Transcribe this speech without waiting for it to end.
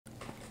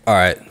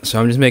Alright, so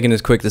I'm just making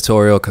this quick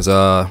tutorial because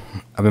I've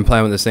been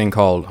playing with this thing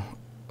called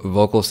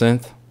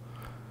Vocalsynth.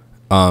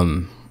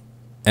 And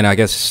I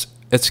guess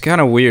it's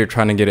kind of weird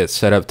trying to get it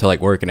set up to like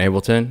work in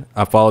Ableton.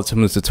 I followed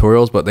some of the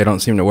tutorials, but they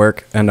don't seem to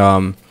work. And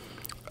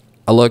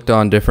I looked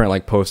on different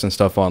like posts and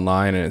stuff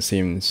online, and it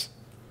seems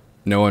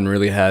no one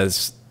really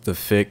has the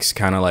fix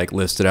kind of like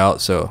listed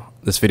out. So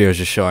this video is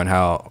just showing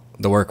how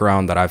the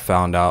workaround that I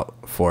found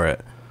out for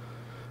it,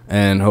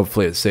 and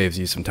hopefully it saves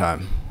you some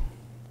time.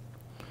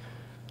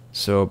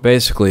 So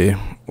basically,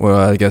 what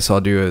I guess I'll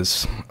do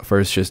is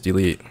first just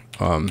delete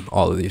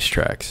all of these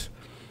tracks.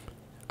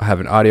 I have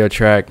an audio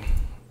track.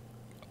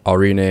 I'll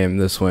rename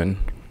this one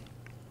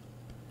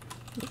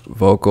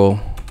Vocal,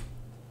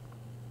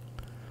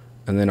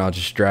 and then I'll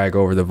just drag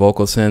over the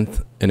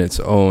Vocalsynth in its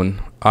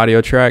own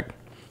audio track.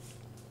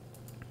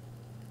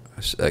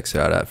 I'll just exit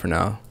out of that for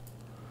now.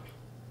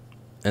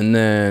 And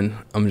then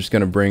I'm just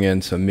gonna bring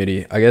in some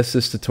MIDI. I guess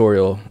this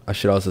tutorial, I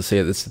should also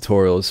say this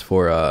tutorial is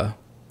for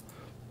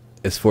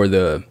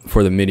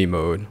the MIDI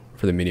mode,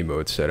 for the MIDI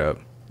mode setup.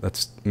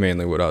 That's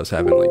mainly what I was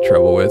having like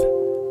trouble with.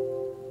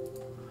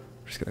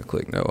 I'm just gonna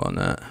click no on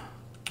that.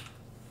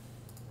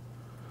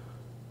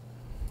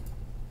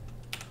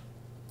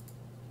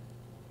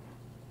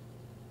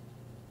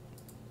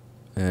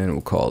 And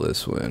we'll call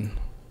this one,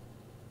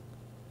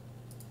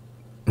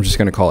 I'm just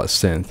gonna call it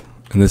Synth.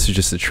 And this is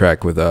just a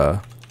track with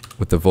the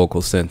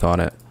Vocalsynth on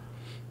it.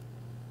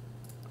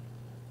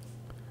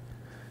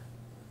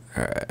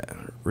 Alright,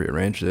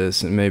 rearrange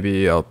this, and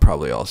maybe I'll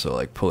probably also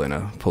like pull in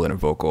a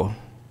vocal.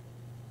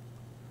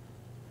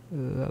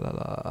 La, la,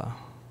 la.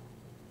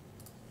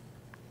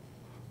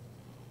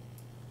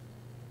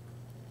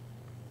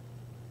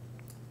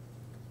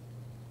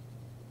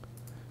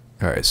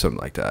 Alright, something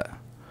like that.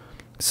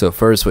 So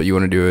first what you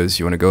want to do is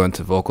you want to go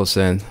into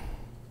Vocalsynth,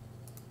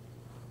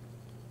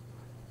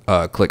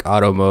 click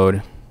auto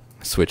mode,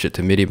 switch it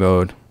to MIDI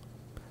mode,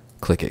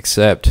 click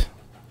accept,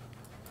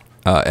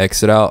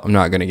 exit out. I'm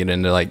not going to get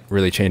into like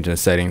really changing the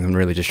settings. I'm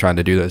really just trying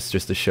to do this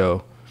just to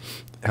show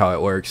how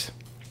it works.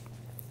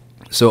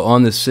 So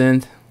on the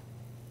synth,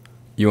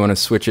 you want to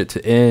switch it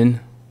to in.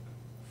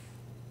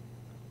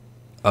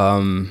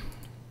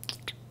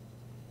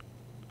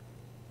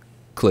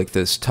 Click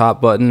this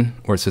top button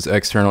where it says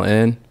external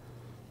in,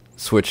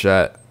 switch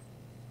that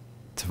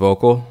to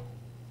vocal.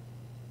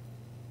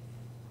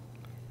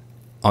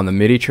 On the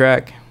MIDI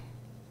track,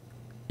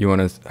 you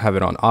want to have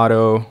it on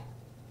auto,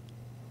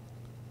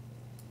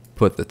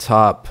 put the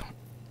top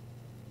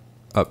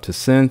up to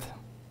synth,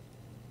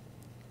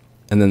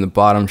 and then the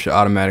bottom should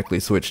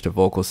automatically switch to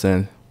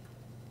Vocalsynth.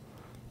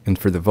 And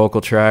for the vocal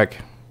track,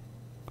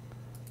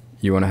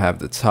 you want to have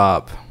the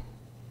top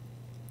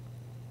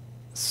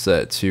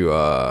set to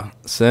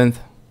synth,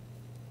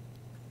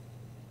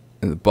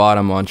 and the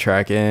bottom on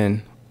track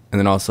in, and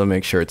then also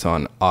make sure it's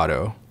on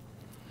auto.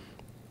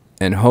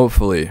 And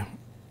hopefully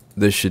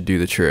this should do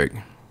the trick.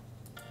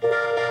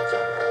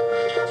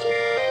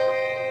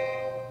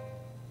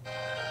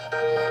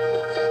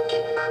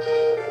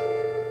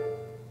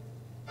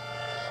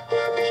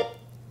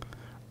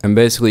 And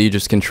basically you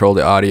just control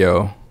the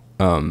audio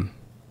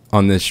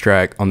on this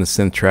track, on the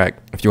synth track.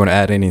 If you want to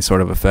add any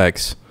sort of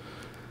effects,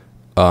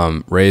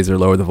 raise or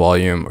lower the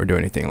volume or do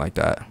anything like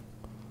that.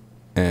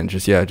 And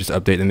just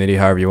update the MIDI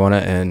however you want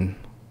it, and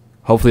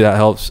hopefully that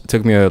helps. It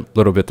took me a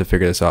little bit to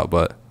figure this out,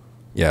 but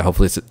yeah,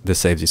 hopefully this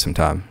saves you some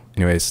time.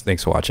 Anyways,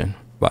 thanks for watching.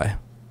 Bye.